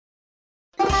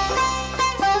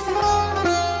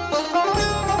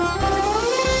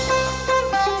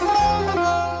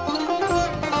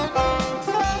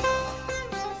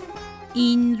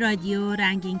این رادیو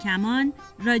رنگین کمان،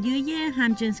 رادیوی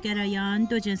همجنسگرایان،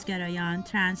 دوجنسگرایان،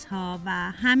 ترنس ها و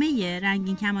همه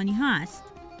رنگین کمانی ها است.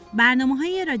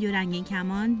 برنامه‌های رادیو رنگین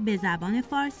کمان به زبان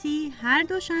فارسی هر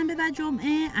دوشنبه و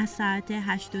جمعه از ساعت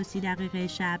 8:30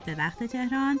 شب به وقت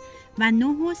تهران و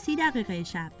 9:30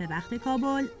 شب به وقت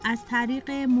کابل از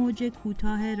طریق موج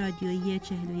کوتاه رادیویی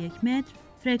 41 متر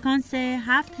فرکانس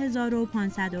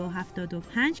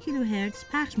 7575 کیلوهرتز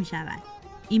پخش می شود.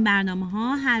 این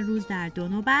برنامه‌ها هر روز در 2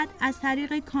 نوبت از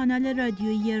طریق کانال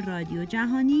رادیویی رادیو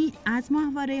جهانی از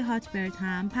ماهواره هاتبرد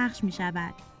هم پخش می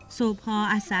شود. صبح‌ها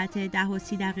از ساعت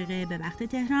 10:30 به وقت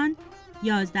تهران،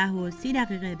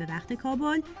 11:30 به وقت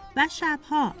کابل و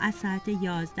شب‌ها از ساعت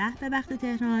 11 به وقت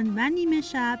تهران و نیمه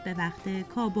شب به وقت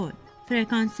کابل.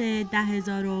 فرکانس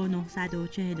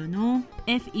 10949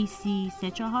 FEC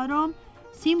 34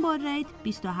 سیمبل ریت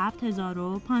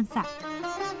 27500.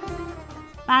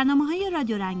 برنامه‌های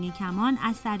رادیو رنگین کمان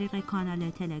از طریق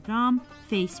کانال تلگرام،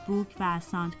 فیسبوک و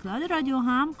ساندکلاد رادیو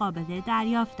هم قابل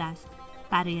دریافت است.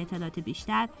 برای اطلاعات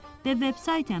بیشتر به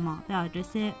وبسایت ما به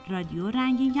آدرس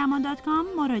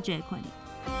radioranginkaman.com مراجعه کنید.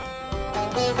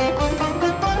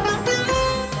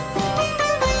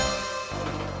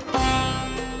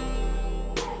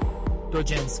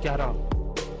 دوجنسگرا،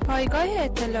 پایگاه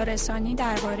اطلاع رسانی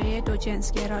درباره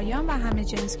دوجنسگرایان و همه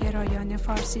جنسگرایان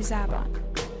فارسی زبان.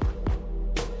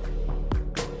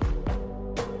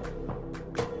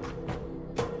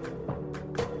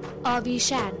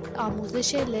 آویشن،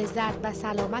 آموزش لذت و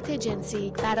سلامت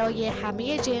جنسی برای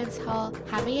همه جنس ها،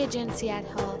 همه جنسیت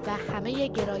ها و همه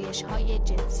گرایش های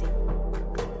جنسی.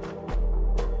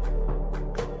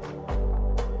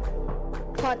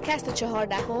 پادکست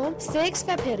 14 سکس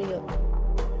و پریود.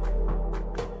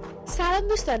 سلام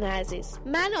دوستان عزیز،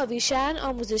 من آویشن،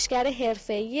 آموزشگر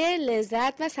حرفه‌ای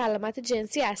لذت و سلامت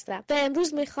جنسی هستم و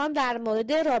امروز میخوام در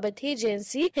مورد رابطه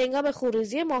جنسی هنگام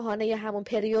خونریزی ماهانه یا همون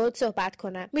پریود صحبت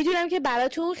کنم. میدونم که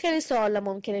براتون خیلی سوالا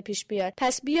ممکنه پیش بیاد،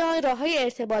 پس بیاین راههای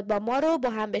ارتباط با ما رو با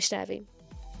هم بشنویم.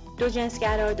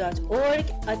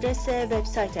 دوجنسگرا.org آدرس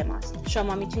وبسایت ماست.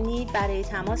 شما میتونید برای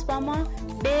تماس با ما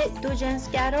به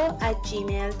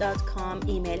dojensgaro@gmail.com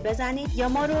ایمیل بزنید یا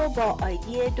ما رو با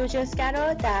آیدی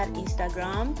دوجنسگرا در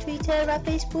اینستاگرام، توییتر و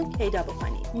فیسبوک پیدا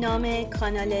بکنید. نام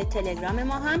کانال تلگرام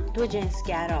ما هم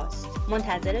دوجنسگراست.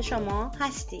 منتظر شما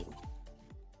هستیم.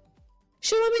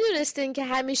 شما میدونستین که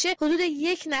همیشه حدود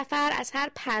 1 نفر از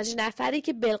هر 5 نفری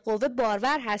که بالقوه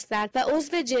بارور هستند و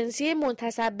عضو جنسی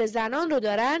منتسب به زنان رو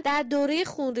دارن در دوره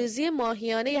خونریزی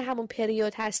ماهیانه یا همون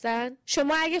پریود هستن؟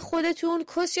 شما اگه خودتون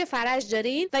کس یا فرج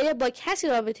دارین و یا با کسی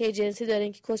رابطه جنسی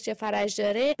دارین که کس یا فرج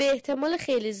داره، به احتمال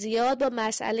خیلی زیاد با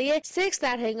مسئله سکس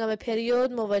در هنگام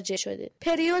پریود مواجه شدین.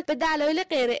 پریود به دلایل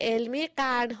غیر علمی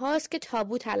قرن‌هاست که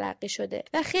تابو تلقی شده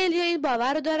و خیلی‌ها این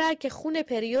باور رو دارن که خون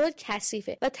پریود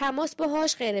کثیفه و تماس با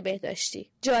هاش غیر بهداشتی.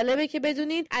 جالبه که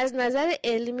بدونین از نظر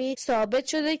علمی ثابت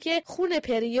شده که خون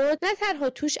پریود نه تنها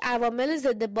توش عوامل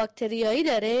ضد باکتریایی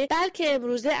داره، بلکه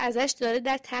امروزه ازش داره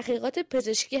در تحقیقات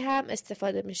پزشکی هم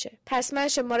استفاده میشه. پس من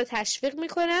شما رو تشویق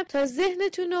میکنم تا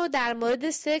ذهنتون رو در مورد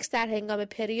سکس در هنگام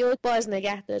پریود باز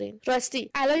نگه دارین.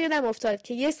 راستی الان یادم افتاد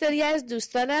که یه سری از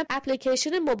دوستانم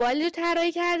اپلیکیشن موبایلی رو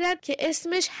طراحی کردن که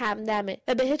اسمش همدمه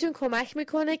و بهتون کمک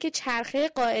میکنه که چرخه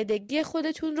قاعدگی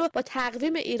خودتون رو با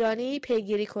تقویم ایرانی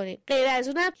پیگیری کنید. غیر از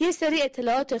اونم یه سری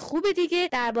اطلاعات خوب دیگه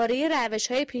درباره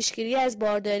روش‌های پیشگیری از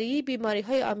بارداری،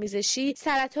 بیماری‌های آمیزشی،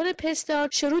 سرطان پستان،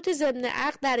 شروط ضمن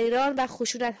عقد در ایران و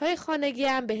خشونت‌های خانگی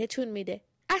هم بهتون میده.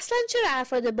 اصلا چرا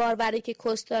افراد باروری که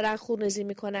کس دارن خونریزی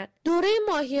میکنن؟ دوره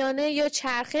ماهیانه یا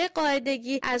چرخه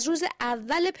قاعدگی از روز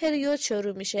اول پریود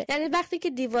شروع میشه، یعنی وقتی که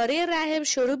دیواره رحم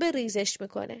شروع به ریزش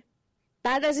میکنه.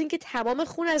 بعد از اینکه تمام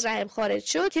خون از رحم خارج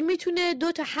شد که میتونه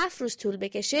 2 تا 7 روز طول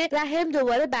بکشه، رحم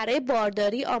دوباره برای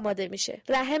بارداری آماده میشه.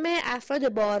 رحم افراد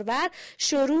بارور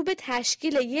شروع به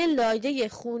تشکیل یه لایه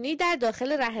خونی در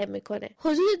داخل رحم میکنه.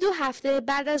 حدود 2 هفته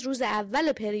بعد از روز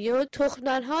اول پریود،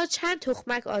 تخمدان‌ها چند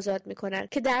تخمک آزاد میکنن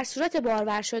که در صورت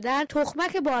بارور شدن،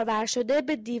 تخمک بارور شده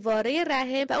به دیواره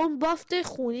رحم و اون بافت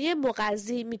خونی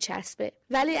مغذی میچسبه.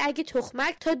 ولی اگه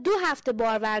تخمک تا 2 هفته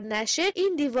بارور نشه،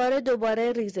 این دیواره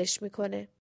دوباره ریزش میکنه.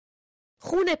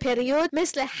 خون پریود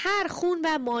مثل هر خون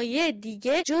و مایع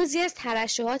دیگه جزئی از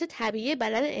ترشحات طبیعی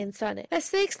بدن انسانه و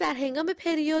سکس در هنگام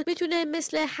پریود میتونه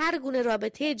مثل هر گونه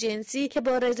رابطه جنسی که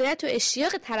با رضایت و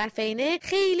اشتیاق طرفینه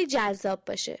خیلی جذاب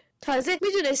باشه. تازه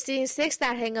میدونستی این سکس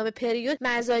در هنگام پریود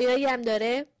مزایایی هم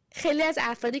داره؟ خیلی از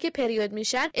افرادی که پریود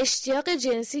میشن اشتیاق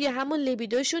جنسی یا همون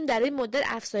لیبیدوشون در این مدت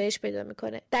افزایش پیدا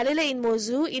میکنه. دلیل این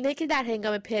موضوع اینه که در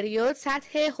هنگام پریود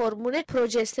سطح هورمون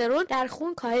پروژسترون در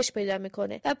خون کاهش پیدا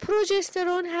میکنه و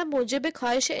پروژسترون هم موجب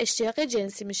کاهش اشتیاق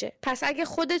جنسی میشه. پس اگه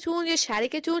خودتون یا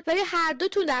شریکتون و یا هر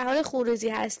دوتون در حال خونریزی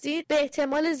هستین، به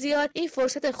احتمال زیاد این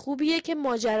فرصت خوبیه که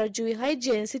ماجراجویی‌های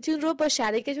جنسیتون رو با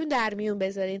شریکتون در میون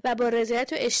بذارین و با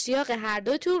رضایت و اشتیاق هر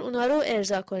دوتون اونا رو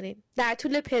ارضا کنین. در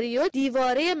طول پریود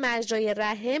دیواره مجرای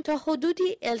رحم تا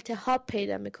حدودی التهاب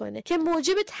پیدا میکنه که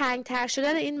موجب تنگتر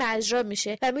شدن این مجرا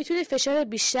میشه و میتونه فشار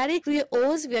بیشتری روی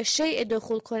عضو یا شیء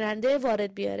دخول کننده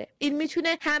وارد بیاره. این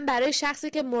میتونه هم برای شخصی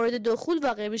که مورد دخول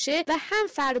واقع میشه و هم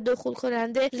فرد دخول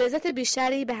کننده لذت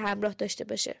بیشتری به همراه داشته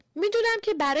باشه. میدونم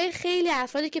که برای خیلی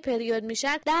افرادی که پریود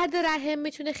میشن درد رحم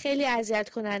میتونه خیلی اذیت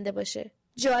کننده باشه.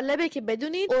 جالبه که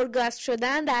بدونید اورگاسم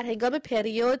شدن در هنگام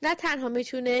پریود نه تنها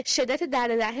میتونه شدت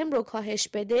درد رحم رو کاهش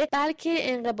بده،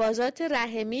 بلکه انقباضات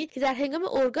رحمی که در هنگام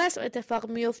اورگاسم اتفاق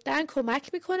میفتن کمک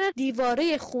میکنن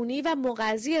دیواره خونی و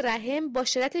مغذی رحم با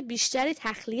شدت بیشتری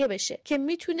تخلیه بشه که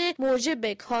میتونه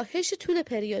موجب کاهش طول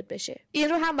پریود بشه. این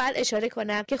رو هم باید اشاره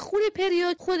کنم که خون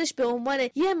پریود خودش به عنوان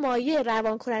یه مایع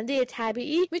روان کننده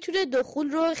طبیعی میتونه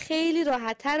دخول رو خیلی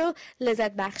راحت‌تر و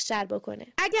لذت بخش‌تر بکنه.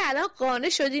 اگه الان قانع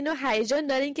شدین و هیجان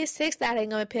دارین که سکس در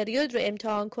هنگام پریود رو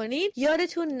امتحان کنین،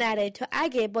 یادتون نره تا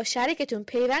اگه با شریکتون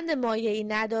پیوند مایعی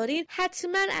ندارین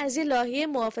حتما از یه لاهی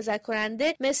محافظت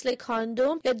کننده مثل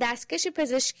کاندوم یا دستکش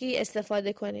پزشکی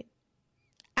استفاده کنین.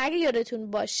 اگه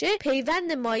یادتون باشه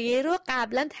پیوند مایعی رو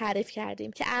قبلا تعریف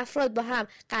کردیم که افراد با هم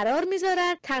قرار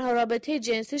میذارن تنها رابطه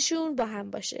جنسیشون با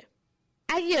هم باشه.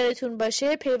 اگه یادتون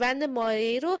باشه پیوند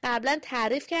مایعی رو قبلا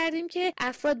تعریف کردیم که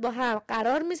افراد با هم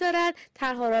قرار میذارن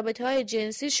تنها رابطه‌های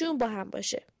جنسیشون با هم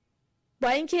باشه. با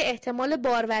اینکه احتمال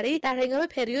باروری در هنگام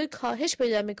پریود کاهش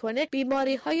پیدا میکنه،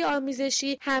 بیماری‌های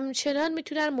آمیزشی همچنان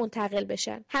میتونن منتقل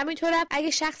بشن. همینطور هم اگه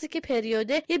شخصی که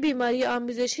پریوده یه بیماری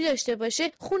آمیزشی داشته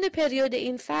باشه، خون پریود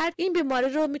این فرد این بیماری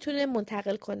رو میتونه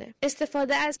منتقل کنه.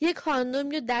 استفاده از یک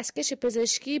کاندوم یا دستکش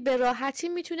پزشکی به راحتی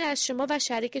میتونه از شما و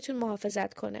شریکتون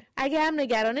محافظت کنه. اگه هم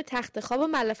نگران تخت خواب و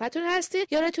ملافه‌تون هستید،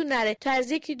 یادتون نره تا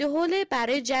از یکی دو حوله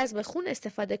برای جذب خون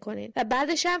استفاده کنین و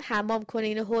بعدش هم حمام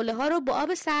کنین و حوله ها رو با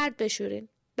آب سرد بشورین.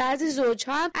 بعضی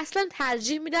زوج‌ها هم اصلا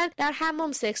ترجیح میدن در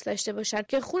حمام سکس داشته باشن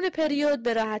که خون پریود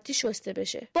به راحتی شسته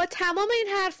بشه. با تمام این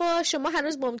حرفا شما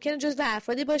هنوز ممکنه جزو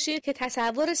افرادی باشین که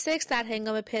تصور سکس در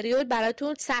هنگام پریود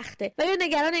براتون سخته و یا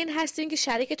نگران این هستین که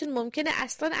شریکتون ممکنه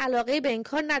اصلا علاقه به این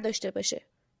کار نداشته باشه.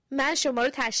 من شما رو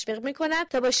تشویق میکنم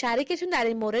تا با شریکتون در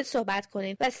این مورد صحبت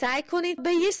کنین و سعی کنید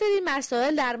به یه سری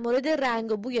مسائل در مورد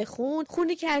رنگ و بوی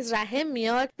خونی که از رحم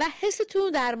میاد و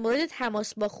حستون در مورد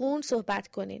تماس با خون صحبت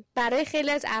کنین. برای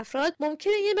خیلی از افراد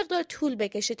ممکنه یه مقدار طول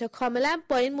بکشه تا کاملا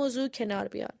با این موضوع کنار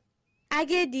بیان.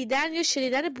 اگه دیدن یا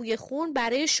شنیدن بوی خون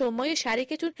برای شما یا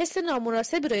شریکتون حس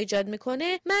نامناسبی رو ایجاد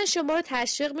میکنه، من شما رو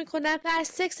تشویق میکنم و از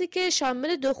سکسی که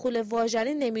شامل دخول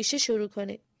واژنی نمیشه شروع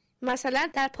کنید. مثلا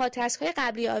در پادکست‌های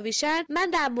قبلی آویشن من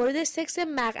در مورد سکس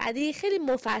مقعدی خیلی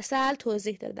مفصل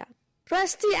توضیح دادم.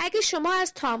 راستی اگه شما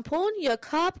از تامپون یا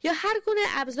کاپ یا هر گونه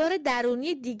ابزار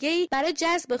درونی دیگه‌ای برای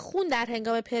جذب خون در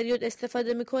هنگام پریود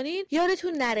استفاده می‌کنین،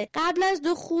 یادتون نره قبل از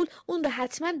دخول اون رو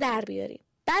حتما در بیارین.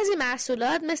 بعضی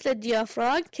محصولات مثل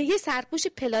دیافراگم که یه سرپوش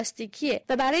پلاستیکیه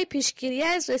و برای پیشگیری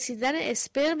از رسیدن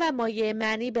اسپرم و مایع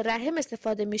منی به رحم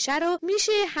استفاده میشه رو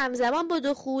میشه همزمان با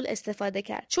دخول استفاده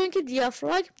کرد، چون که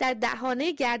دیافراگم در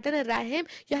دهانه گردن رحم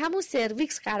یا همون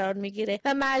سرویکس قرار میگیره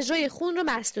و مجرای خون رو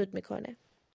مسدود میکنه.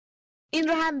 این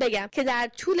رو هم بگم که در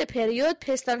طول پریود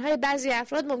پستانهای بعضی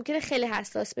افراد ممکنه خیلی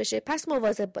حساس بشه، پس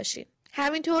مواظب باشین.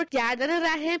 همینطور گردن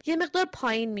رحم یه مقدار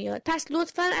پایین میاد، پس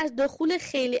لطفاً از دخول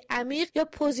خیلی عمیق یا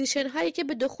پوزیشن هایی که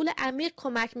به دخول عمیق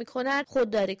کمک میکنن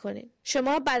خودداری کنین.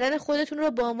 شما بدن خودتون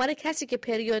رو به عنوان کسی که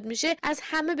پریود میشه از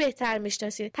همه بهتر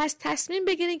میشناسین، پس تصمیم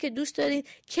بگیرین که دوست دارین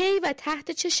کی و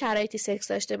تحت چه شرایطی سکس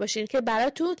داشته باشین که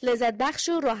براتون لذت بخش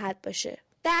و راحت باشه.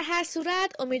 در هر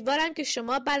صورت امیدوارم که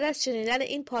شما بعد از شنیدن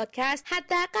این پادکست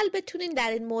حداقل بتونین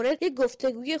در این مورد یک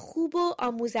گفتگوی خوب و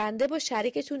آموزنده با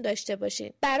شریکتون داشته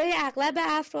باشین. برای اغلب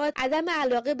افراد عدم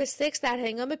علاقه به سکس در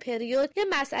هنگام پریود یه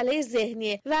مسئله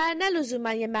ذهنیه و نه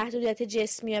لزوما یه محدودیت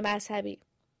جسمی یا مذهبی.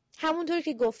 همونطور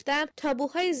که گفتم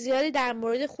تابوهای زیادی در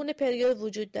مورد خون پریود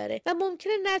وجود داره و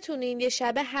ممکنه نتونین یه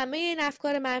شبه همه این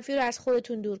افکار منفی رو از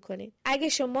خودتون دور کنین. اگه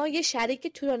شما یه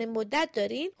شریک طولانی مدت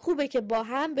دارین، خوبه که با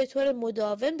هم به طور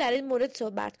مداوم در این مورد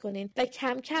صحبت کنین و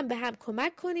کم کم به هم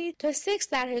کمک کنین تا سکس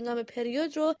در هنگام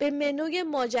پریود رو به منوی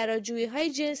ماجراجویی‌های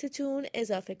جنسیتون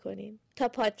اضافه کنین. تا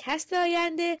پادکست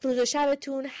آینده، روز و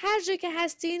شبتون هر جا که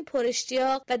هستین پر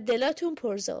اشتیاق و دلاتون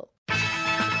پرذوق.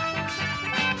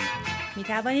 می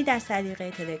توانید از طریق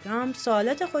تلگرام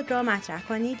سوالات خود را مطرح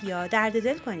کنید یا درد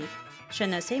دل کنید.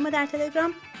 شناسه ما در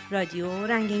تلگرام رادیو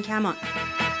رنگین کمان.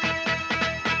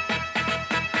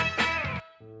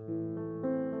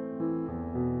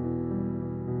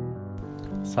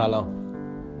 سلام،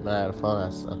 من عرفان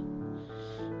هستم.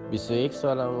 21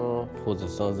 سالم و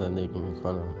خوزستان زندگی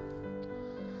میکنم.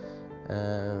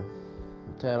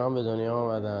 تهران به دنیا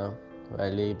آمدم،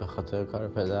 ولی به خاطر کار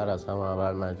پدر از همون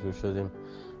اول مجبور شدیم،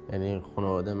 یعنی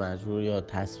خانواده مجبور یا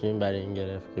تصمیم برای این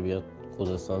گرفت که بیاد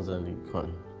خوزستان زندگی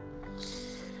کنیم.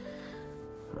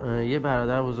 یه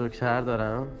برادر بزرگتر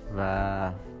دارم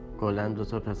و کلاً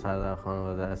 2 پسر در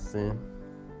خانواده هستیم.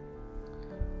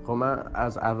 خب من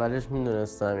از اولش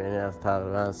میدونستم، یعنی از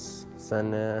تقریبا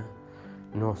سن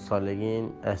 9 سالگی این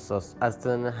احساس، از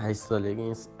سن 8 سالگی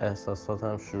این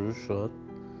احساساتم شروع شد،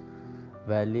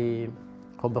 ولی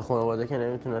خب به خانواده که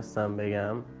نمیتونستم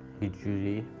بگم هیچ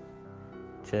جوری،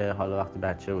 چه حالا وقتی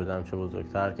بچه بودم چه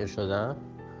بزرگتر که شدم.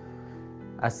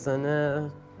 از سن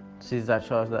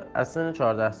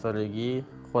 14 سالگی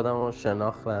خودم رو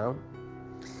شناختم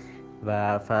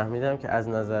و فهمیدم که از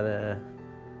نظر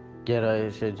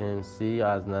گرایش جنسی یا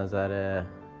از نظر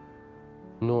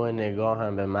نوع نگاه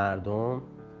هم به مردم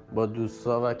با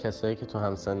دوستا و کسایی که تو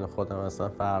همسن خودم هستن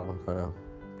فرق میکنم.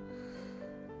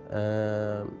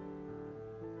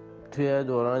 توی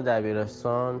دوران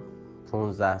دبیرستان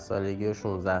 15 سالگی و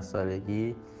 16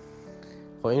 سالگی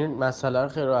خب این مسئله رو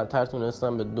خیلی راحت‌تر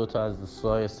تونستم به 2 از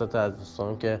دوستان یا 3 از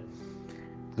دوستان که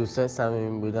دوستای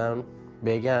صمیمی بودن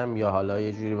بگم، یا حالا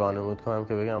یه جوری وانمود کنم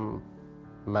که بگم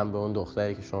من به اون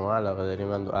دختری که شما علاقه داری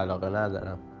من علاقه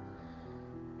ندارم.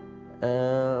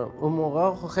 اون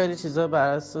موقع خیلی چیزا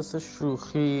بر اساس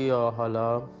شوخی یا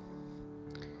حالا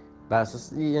بر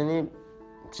اساس، یعنی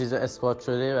چیز اثبات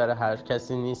شده برای هر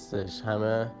کسی نیستش،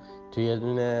 همه توی یه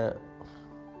دونه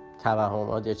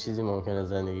توهمات یا چیزی ممکنه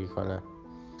زندگی کنه.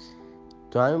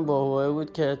 تو همین بابایه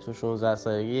بود که تو 16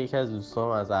 سالگی یکی از دوستام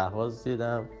از اهواز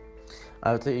دیدم.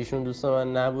 البته ایشون دوست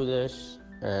من نبودش،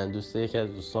 دوست یکی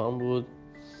از دوستان بود،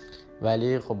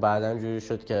 ولی خب بعداً جوری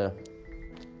شد که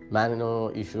من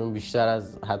و ایشون بیشتر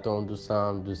از حتی اون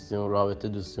دوستم دوستیمون، رابطه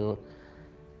دوستیمون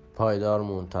پایدار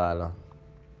موند تا الان.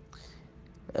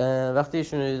 وقتی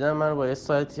ایشون رو دیدم من با یه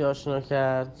سایتی آشنا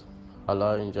کرد،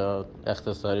 حالا اینجا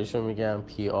اختصاریشو میگم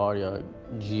PR یا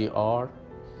GR،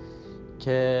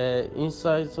 که این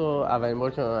سایت رو اولین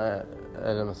بار که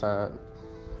مثلا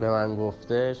به من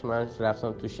گفتش من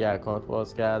رفتم توش یه اکانت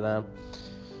باز کردم،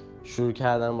 شروع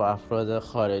کردم با افراد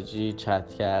خارجی چت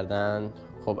کردن.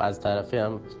 خب از طرفی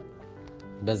هم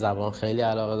به زبان خیلی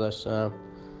علاقه داشتم،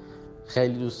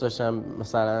 خیلی دوست داشتم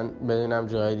مثلا بدونم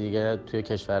جای دیگه توی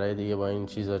کشورهای دیگه با این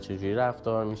چیزا چجوری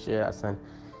رفتار میشه، اصلا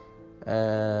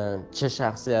چه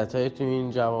شخصیتایی توی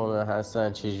این جوامع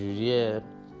هستن، چجوریه.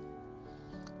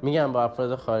 میگم با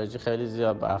افراد خارجی خیلی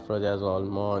زیاد، با افرادی از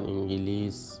آلمان،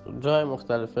 انگلیس، جای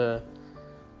مختلف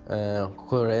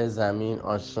کره زمین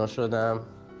آشنا شدم،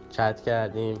 چت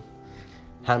کردیم.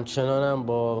 همچنانم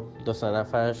با 2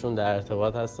 نفرشون در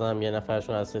ارتباط هستم. یه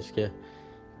نفرشون هستش که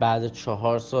بعد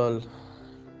 4 سال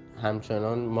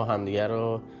همچنان ما همدیگر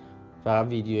رو فقط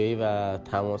ویدیویی و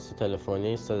تماس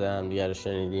تلفنی صدای همدیگر رو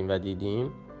شنیدیم و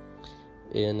دیدیم.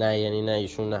 نه یعنی نه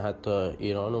ایشون نه حتی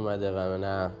ایران اومده و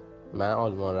نه من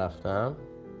آلمان رفتم،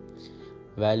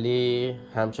 ولی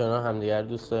همچنان همدیگر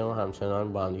دوست داریم و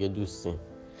همچنان با همدیگه دوستیم.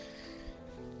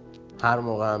 هر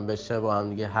موقع هم بشه با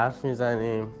همدیگه حرف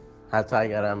میزنیم، حتی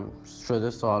اگرم شده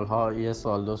سالها، 1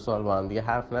 سال 2 سال با همدیگه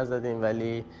حرف نزدیم،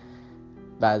 ولی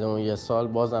بعد اون 1 سال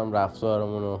بازم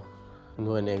رفتارمون و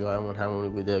نوع نگاهمون همونی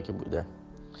بوده که بوده.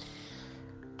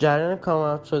 جریان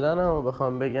کام شدنم رو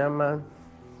بخوام بگم، من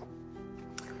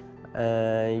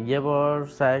یه بار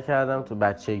سعی کردم تو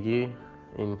بچگی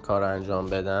این کار رو انجام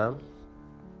بدم،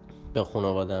 به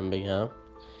خانواده‌ام بگم،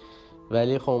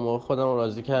 ولی خب خودم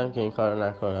راضی کردم که این کار رو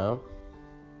نکنم.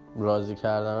 راضی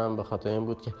کردمم به خاطر این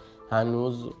بود که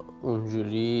هنوز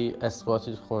اونجوری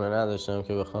اثباتی تو خونه نداشتم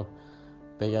که بخوام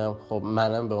بگم خب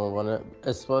منم به عنوان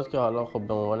اثبات، که حالا خب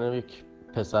به عنوان یک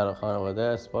پسر خانواده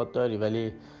اثبات داری،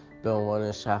 ولی به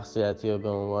عنوان شخصیتی و به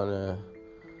عنوان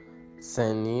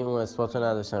سنی اون اثبات رو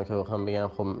نداشتم که بخوام بگم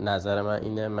خب نظر من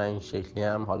اینه، من این شکلی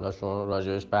هم، حالا شما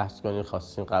راجبش بحث کنید،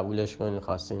 خواستین قبولش کنید،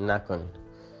 خواستین نکنید.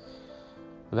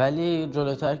 ولی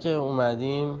جلوتر که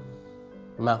اومدیم،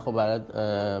 من خب برای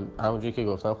همونجوری که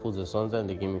گفتم خوزستان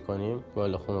زندگی میکنیم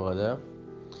با خانواده،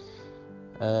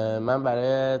 من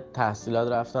برای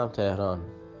تحصیلات رفتم تهران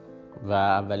و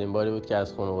اولین باری بود که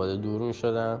از خانواده دور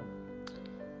میشدم.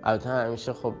 البته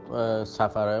همیشه خب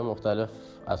سفرهای مختلف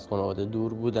از خانواده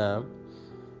دور بودم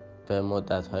به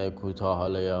مدت‌های کوتاه،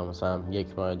 حالا یا مثلا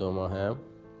 1 ماه 2 ماه،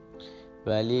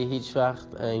 ولی هیچ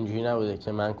وقت اینجوری نبوده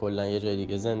که من کلا یه جای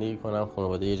دیگه زندگی کنم،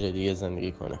 خانواده یه جای دیگه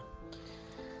زندگی کنه.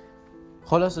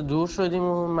 خلاصه دور شدیم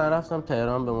و من رفتم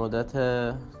تهران، به مدت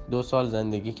 2 سال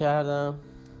زندگی کردم.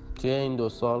 توی این 2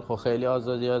 سال خب خیلی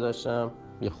آزادی‌ها داشتم،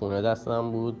 یه خونه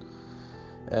دستم بود،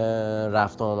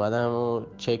 رفت آمدم رو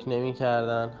چک نمی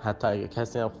کردن، حتی اگه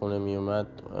کسی هم خونه می اومد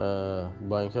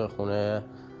با اینکه خونه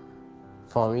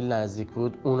فامیل نزدیک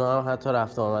بود، اونا هم حتی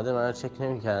رفت آمده من رو چک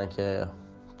نمی کردن که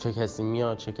چه کسی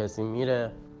میاد چه کسی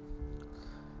میره.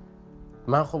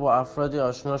 من خب با افرادی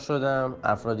آشنا شدم،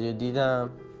 افرادی دیدم،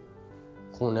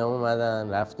 خونه اومدن،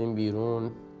 رفتیم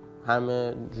بیرون،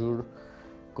 همه جور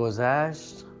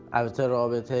گذشت. البته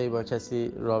رابطه با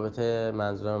کسی، رابطه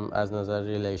منظورم از نظر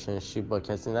ریلیشنشیپ با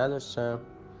کسی نداشتم،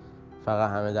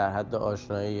 فقط همه در حد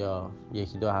آشنایی یا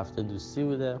 1-2 هفته دوستی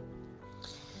بوده.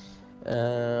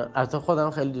 البته خودم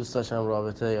خیلی دوست داشتم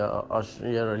رابطه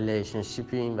یا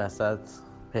ریلیشنشیپی این وسط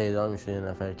پیدا میشد، یه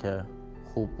نفر که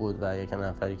خوب بود و یک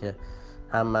نفری که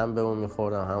هم من به اون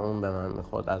میخوردم هم اون به من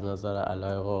میخورد از نظر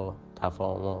علایق و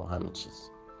تفاهم و همین چیز.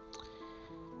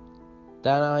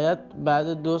 در نهایت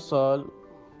بعد 2 سال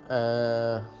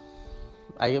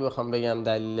اگه بخوام بگم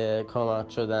دلیل کامنت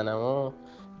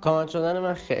شدن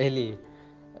من خیلی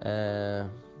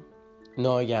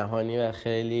ناگهانی و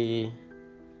خیلی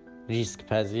ریسک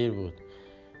پذیر بود.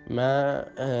 من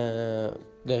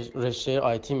رشته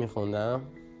آیتی میخوندم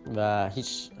و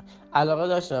هیچ علاقه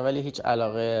داشتم ولی هیچ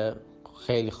علاقه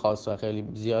خیلی خاص و خیلی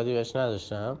زیادی بهش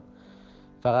نداشتم.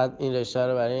 فقط این رشته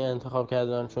رو برای این انتخاب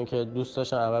کردم چون که دوست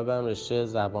داشتم اول برم رشته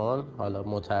زبان، حالا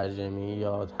مترجمی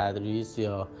یا تدریس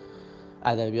یا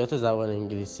ادبیات زبان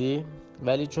انگلیسی،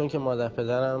 ولی چون که مادر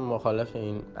پدرم مخالف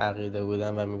این عقیده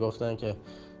بودن و میگفتن که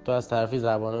تو از طرفی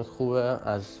زبانت خوبه،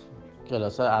 از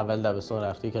کلاس اول دبستان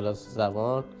رفتی کلاس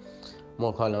زبان،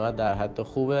 مکالمت در حد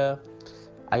خوبه،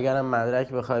 اگرم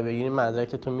مدرک بخوای بگیری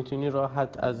مدرک تو میتونی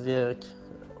راحت از یک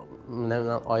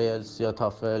نمیدونم آیلتس یا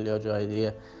تافل یا جای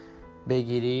دیگه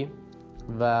بگیری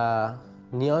و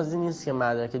نیازی نیست که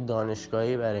مدرک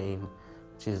دانشگاهی برای این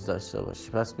چیز داشته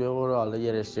باشی. پس بیا برو حالا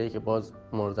یه رشته‌ای که باز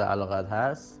مورد علاقت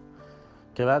هست.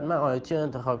 که بعد من آیتی رو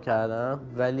انتخاب کردم،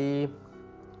 ولی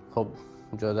خب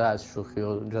جدا از شوخی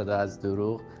و جدا از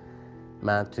دروغ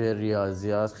من توی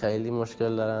ریاضیات خیلی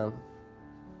مشکل دارم،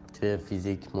 توی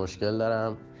فیزیک مشکل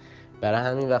دارم. برای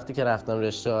همین وقتی که رفتم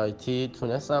رشته آیتی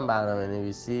تونستم برنامه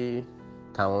نویسی،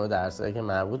 تمام درسایی که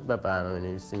مربوط به برنامه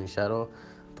نویسی میشه رو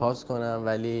پاس کنم،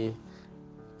 ولی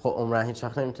خب عمرن هیچ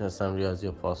وقت نمیتونستم ریاضی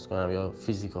رو پاس کنم یا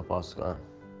فیزیک رو پاس کنم.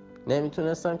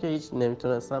 نمیتونستم که هیچ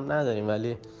نمیتونستم نداریم،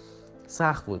 ولی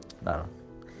سخت بود برام.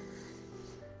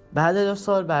 بعد 2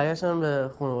 سال برگشتم به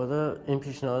خانواده این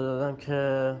پیشنهاد دادم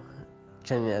که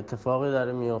چنین اتفاقی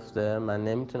داره میفته، من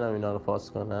نمیتونم اینا رو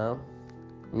پاس کنم،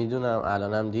 میدونم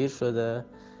الانم دیر شده،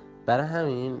 برای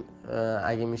همین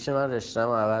اگه میشه من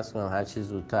رشته‌مو عوض کنم هر چی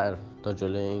زودتر تا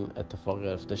جلوی این اتفاق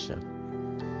گرفته شه.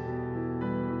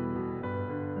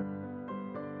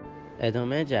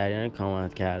 ادامه جریان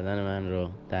کامنت کردن من رو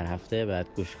در هفته بعد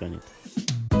گوش کنید.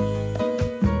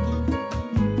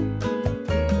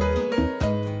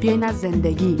 بیاین از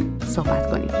زندگی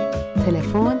صحبت کنیم.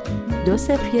 تلفن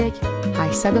 201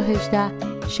 818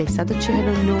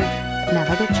 649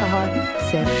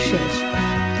 9406.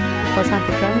 باز هم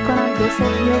تکرار میکنم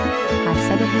 201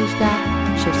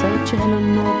 818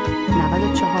 649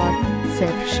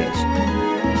 9406.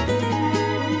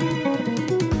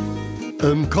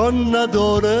 امکان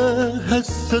نداره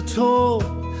حس تو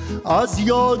از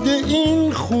یاد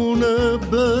این خونه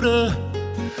بره،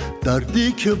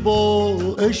 دردی که با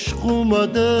عشق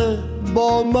اومده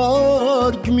با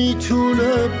مرگ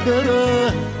میتونه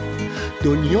بره.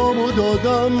 دنیامو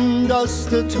دادم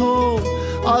دست تو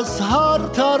از هر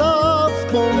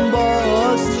طرف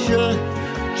بنبست شه،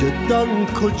 جداً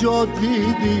کجا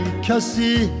دیدی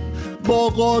کسی با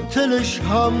قاتلش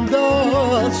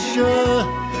همدست شه؟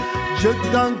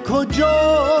 جداً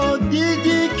کجا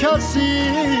دیدی کسی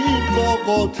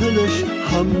با قاتلش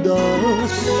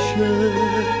همدست شه؟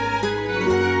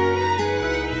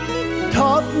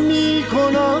 تب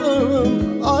میکنم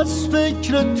از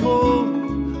فکر تو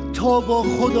تا با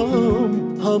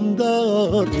خودم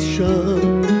همدرد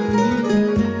شم،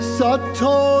 100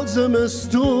 تا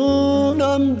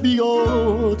زمستونم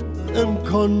بیاد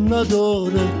امکان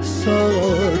نداره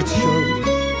سرد شم.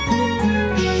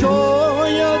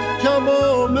 شاید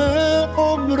تمام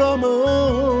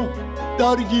عمرمو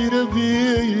درگیر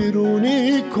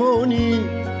ویرونی کنی،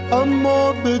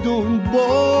 اما بدون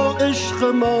با عشق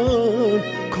من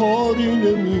کاری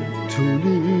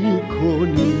نمیتونی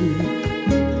کنی.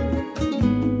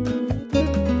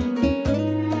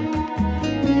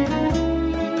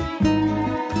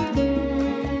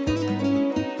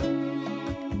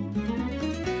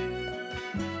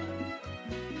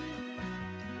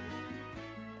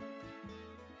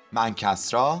 من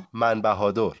کسرا. من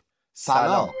بهادر.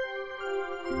 سلام.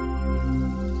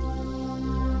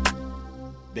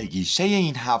 به گیشه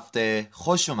این هفته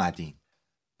خوش اومدین.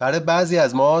 برای بعضی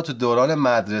از ما تو دوران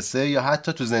مدرسه یا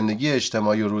حتی تو زندگی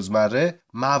اجتماعی و روزمره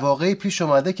مواقعی پیش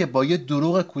اومده که با یه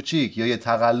دروغ کوچیک یا یه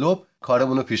تقلب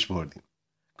کارمونو پیش بردیم.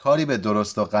 کاری به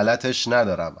درست و غلطش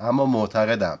ندارم، اما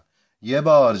معتقدم یه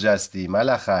بار جستی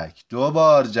ملخک، 2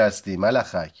 بار جستی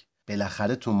ملخک،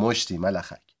 بالاخره تو مشتی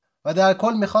ملخک. و در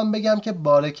کل میخوام بگم که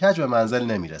بار کج به منزل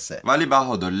نمیرسه. ولی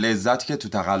بهادر لذتی که تو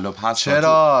تقلب هست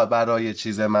چرا برای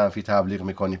چیز منفی تبلیغ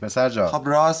میکنی پسر جان؟ خب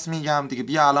راست میگم دیگه.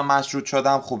 بیا الان مشروط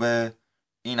شدم خوبه.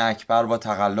 این اکبر با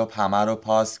تقلب همه رو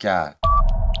پاس کرد.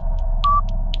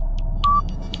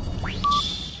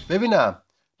 ببینم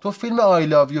تو فیلم آی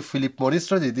لاو یو فیلیپ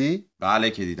موریس رو دیدی؟ بله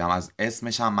که دیدم. از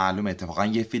اسمش هم معلوم اتفاقا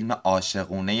یه فیلم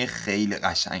عاشقونه خیلی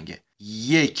قشنگه.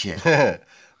 یکه.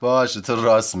 باشه تو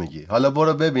راست میگی. حالا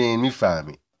برو ببین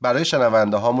میفهمی. برای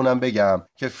شنونده هامونم بگم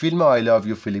که فیلم آی لاو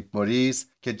یو فیلیپ موریس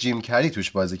که جیم کری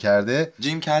توش بازی کرده.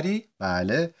 جیم کری؟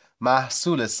 بله،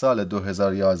 محصول سال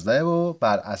 2011 و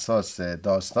بر اساس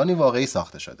داستانی واقعی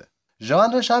ساخته شده.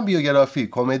 ژانرش هم بیوگرافی،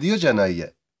 کمدی و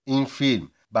جناییه. این فیلم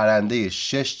برنده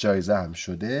 6 جایزه هم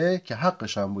شده که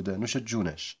حقش هم بوده، نوش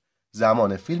جونش.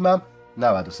 زمان فیلمم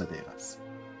 93 دقیقه است.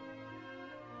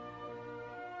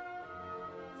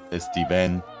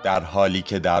 استیون در حالی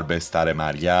که در بستر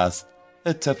مرگ است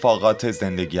اتفاقات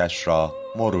زندگیش را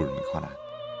مرور می کند.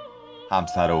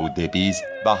 همسر او دبیست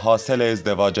و حاصل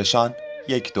ازدواجشان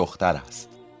یک دختر است.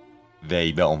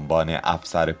 وی به عنوان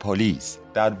افسر پلیس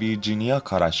در ویرجینیا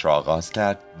کارش را آغاز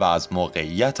کرد و از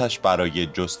موقعیتش برای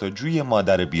جستجوی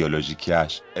مادر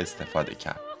بیولوژیکیش استفاده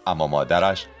کرد، اما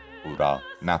مادرش او را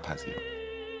نپذیرفت.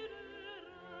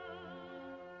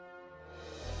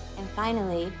 And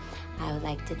finally, I would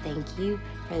like to thank you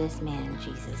for this man,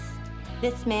 Jesus.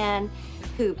 This man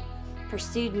who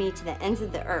pursued me to the ends of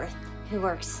the earth, who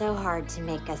works so hard to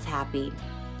make us happy.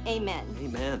 Amen.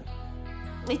 Amen.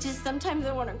 It's just sometimes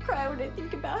I want to cry when I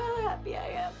think about how happy I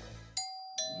am.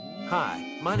 Hi,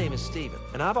 my name is Steven,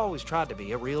 and I've always tried to be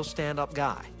a real stand-up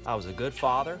guy. I was a good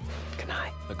father. Good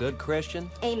night. A good Christian.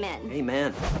 Amen. Amen.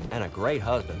 And a great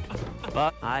husband.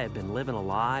 But I have been living a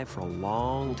lie for a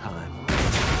long time.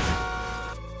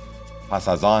 پس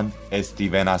از آن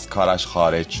استیون از کارش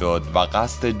خارج شد و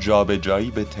قصد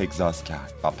جابجایی به تگزاس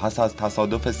کرد و پس از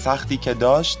تصادف سختی که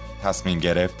داشت تصمیم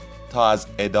گرفت تا از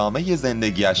ادامه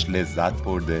زندگیش لذت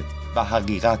برده و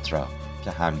حقیقت را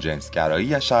که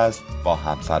همجنسگراییش است با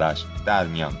همسرش در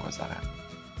میان گذارد.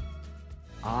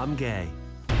 I'm gay.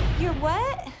 You're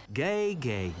what? Gay,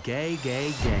 gay, gay, gay,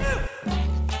 gay.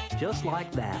 Just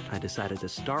like that, I decided to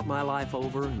start my life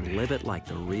over and live it like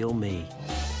the real me.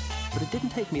 But it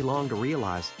didn't take me long to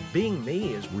realize being me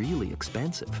is really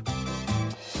expensive.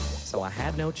 So I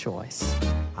had no choice.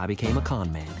 I became a con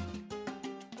man.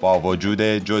 با وجود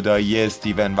جدایی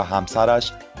استیون و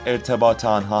همسرش، ارتباط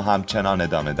آنها همچنان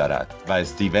ادامه دارد و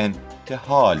استیون که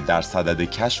حال در صدد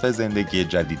کشف زندگی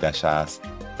جدیدش است،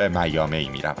 به میامی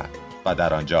می رود و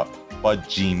در آنجا با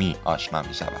جیمی آشنا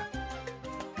می شود.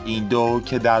 این دو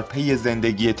که در پی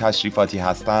زندگی تشریفاتی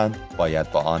هستند،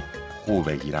 باید با آن خوب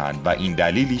بگیرند و این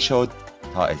دلیلی شد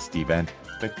تا استیون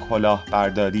به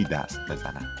کلاهبرداری دست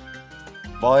بزند.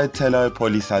 با اطلاع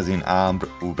پلیس از این امر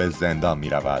او به زندان می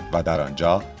رود و در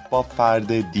آنجا با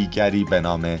فرد دیگری به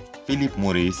نام فیلیپ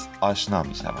موریس آشنا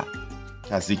می شود.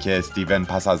 کسی که استیون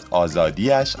پس از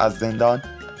آزادیش از زندان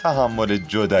تحمل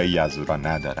جدایی از او را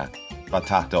ندارد و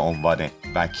تحت عنوان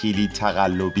وکیلی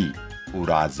تقلبی او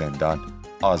را از زندان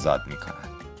آزاد می کند.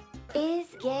 Is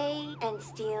gay and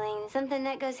stealing something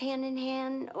that goes hand in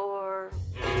hand, or...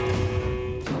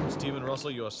 Stephen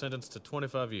Russell, you are sentenced to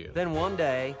 25 years. Then one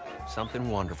day, something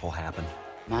wonderful happened.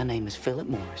 My name is Philip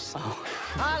Morris. Oh.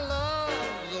 I love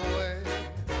the way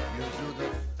you do the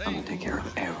thing. I'm gonna take care of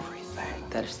everything.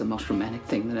 That is the most romantic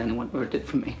thing that anyone ever did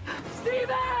for me.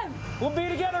 Steven! We'll be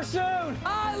together soon!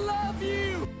 I love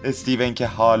you! استیون که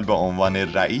حال به عنوان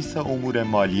رئیس امور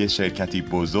مالی شرکتی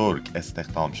بزرگ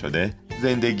استخدام شده،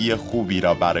 زندگی خوبی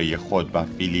را برای خود و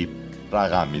فیلیپ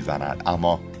رقم میزند،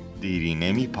 اما دیری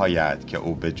نمی پاید که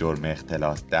او به جرم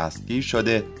اختلاس دستگیر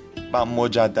شده و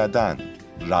مجدداً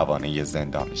روانه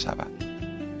زندان می شود.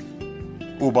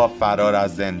 او با فرار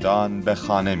از زندان به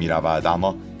خانه می رود،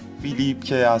 اما فیلیپ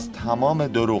که از تمام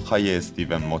دروغ‌های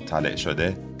استیون مطلع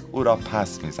شده او را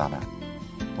پس می زند.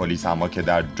 پلیس اما که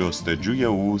در جستجوی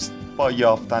اوست، با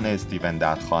یافتن استیون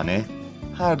در خانه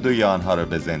هر دوی آنها را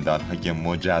به زندان‌های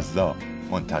مجزا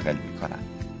منتقل می کنند.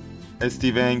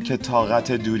 استیون که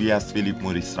طاقت دوری از فیلیپ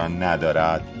موریس را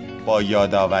ندارد، با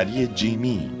یادآوری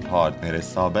جیمی پارتنر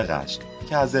سابقش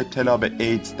که از ابتلا به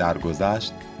ایدز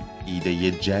درگذشت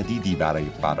ایده جدیدی برای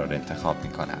فرار انتخاب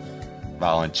می‌کند و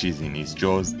آن چیزی نیست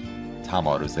جز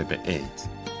تمارض به ایدز.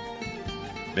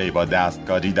 وی با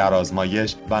دستکاری در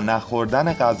آزمایش و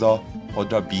نخوردن غذا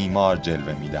خود را بیمار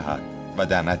جلوه می‌دهد و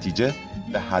در نتیجه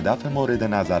به هدف مورد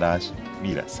نظرش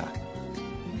می‌رسد.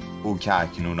 او که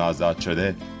اکنون آزاد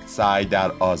شده سعی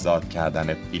در آزاد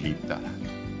کردن فیلیپ دارد.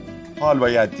 حال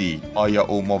باید دید آیا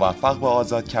او موفق به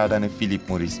آزاد کردن فیلیپ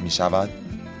موریس می‌شود؟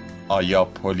 آیا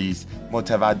پلیس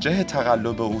متوجه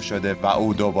تقلب او شده و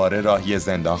او دوباره راهی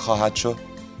زندان خواهد شد؟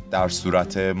 در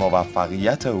صورت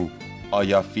موفقیت او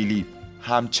آیا فیلیپ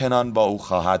همچنان با او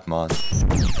خواهد ماند؟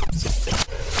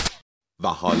 و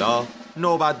حالا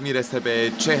نوبت میرسه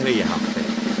به چهره هفته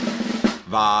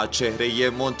و چهره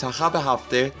منتخب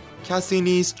هفته کسی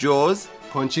نیست جز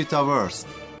کنچیتا ورست.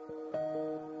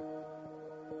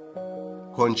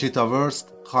 کنچیتا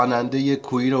ورست خواننده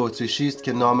کویر اتریشی است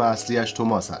که نام اصلیش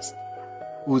توماس است.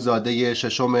 او زاده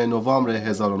 6 نوامبر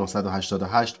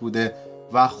 1988 بوده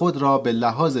و خود را به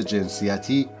لحاظ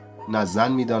جنسیتی نه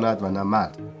زن می‌داند و نه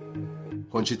مرد.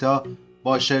 کنچیتا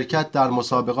با شرکت در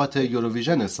مسابقات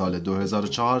یوروویژن سال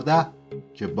 2014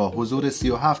 که با حضور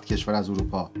 37 کشور از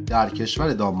اروپا در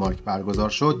کشور دانمارک برگزار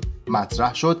شد،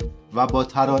 مطرح شد و با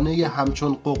ترانه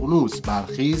همچون ققنوس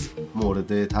برخیز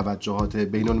مورد توجهات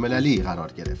بین‌المللی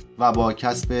قرار گرفت و با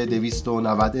کسب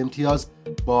 290 امتیاز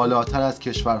بالاتر از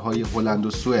کشورهای هلند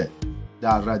و سوئد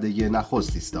در رده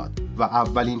نخست ایستاد و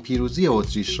اولین پیروزی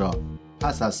اتریش را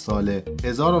پس از سال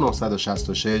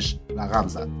 1966 رقم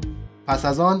زد. پس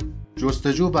از آن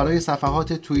جستجو برای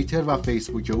صفحات توییتر و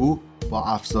فیسبوک او با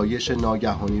افزایش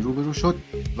ناگهانی روبرو شد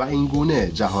و این گونه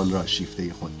جهان را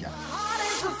شیفته خود کرد.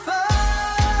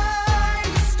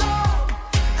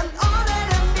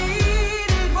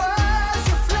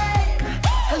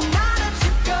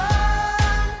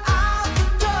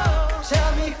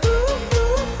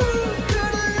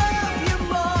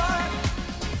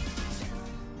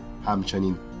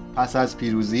 همچنین پس از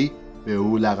پیروزی به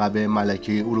او لقب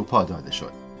ملکه اروپا داده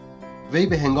شد. وی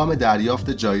به هنگام دریافت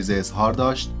جایزه اظهار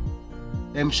داشت: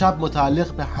 امشب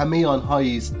متعلق به همه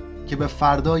آنهایی است که به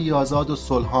فردایی آزاد و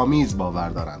صلح‌آمیز باور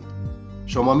دارند.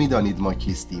 شما می‌دانید ما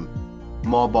کیستیم.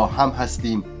 ما با هم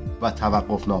هستیم و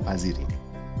توقف ناپذیریم.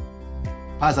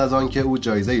 پس از آنکه او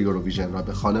جایزه یوروویژن را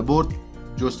به خانه برد،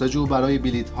 جستجو برای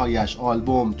بلیط‌هایش،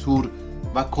 آلبوم، تور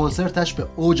و کنسرتش به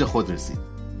اوج خود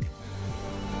رسید.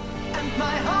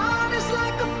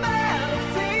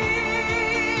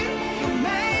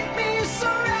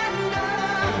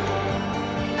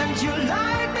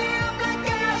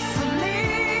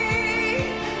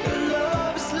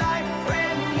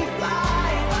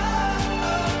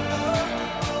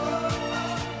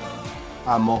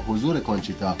 اما حضور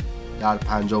کنچیتا در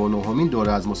 59مین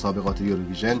دوره از مسابقات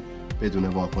یوروویژن بدون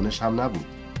واکنش هم نبود.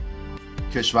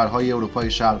 کشورهای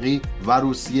اروپای شرقی و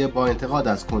روسیه با انتقاد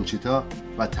از کنچیتا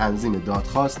و تنظیم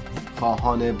دادخواست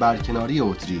خواهان برکناری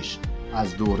اتریش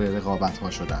از دوره رقابت‌ها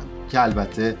شدند که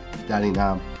البته در این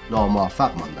هم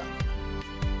ناموفق ماندند.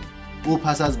 او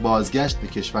پس از بازگشت به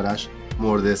کشورش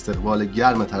مورد استقبال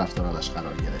گرم طرفدارانش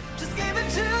قرار گرفت.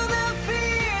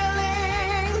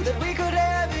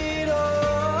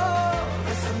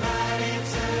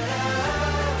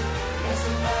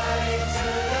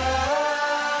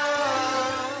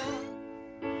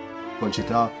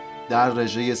 کنچیتا در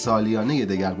رژه سالیانه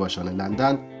دگرباشان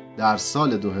لندن در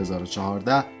سال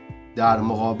 2014 در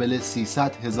مقابل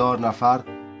 300,000 نفر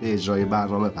به اجرای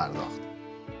برنامه پرداخت.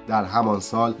 در همان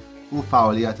سال او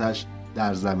فعالیتش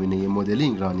در زمینه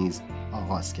مدلینگ را نیز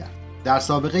آغاز کرد. در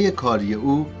سابقه کاری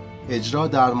او اجرا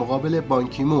در مقابل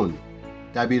بانکیمون،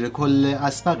 دبیر کل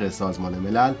اسبق سازمان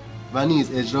ملل و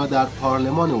نیز اجرا در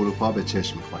پارلمان اروپا به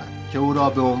چشم می‌خورد که او را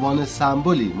به عنوان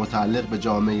سمبولی متعلق به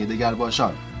جامعه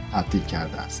دگرباشان تبدیل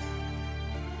کرده است.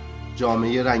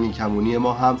 جامعه رنگین کمونی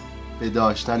ما هم به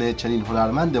داشتن چنین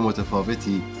هنرمند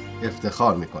متفاوتی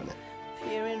افتخار میکنه.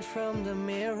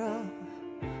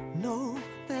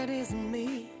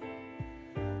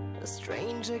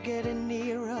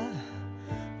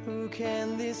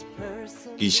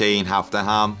 گیشه این هفته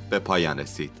هم به پایان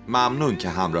رسید. ممنون که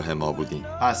همراه ما بودین.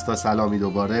 پس تا سلامی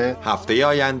دوباره هفته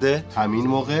آینده همین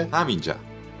موقع همینجا.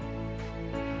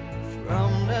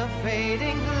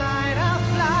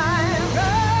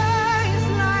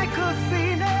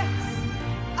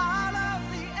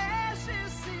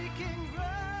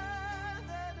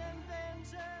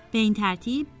 به این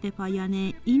ترتیب به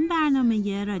پایان این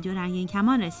برنامه رادیو رنگین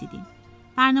کمان رسیدیم.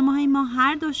 برنامه‌های ما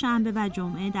هر دوشنبه و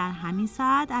جمعه در همین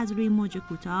ساعت از روی موج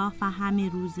کوتاه و همه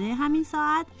روزه همین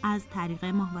ساعت از طریق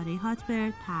ماهواره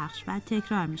هاتبرد پخش و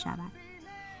تکرار می شود.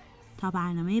 تا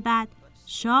برنامه بعد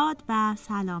شاد و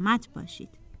سلامت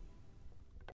باشید.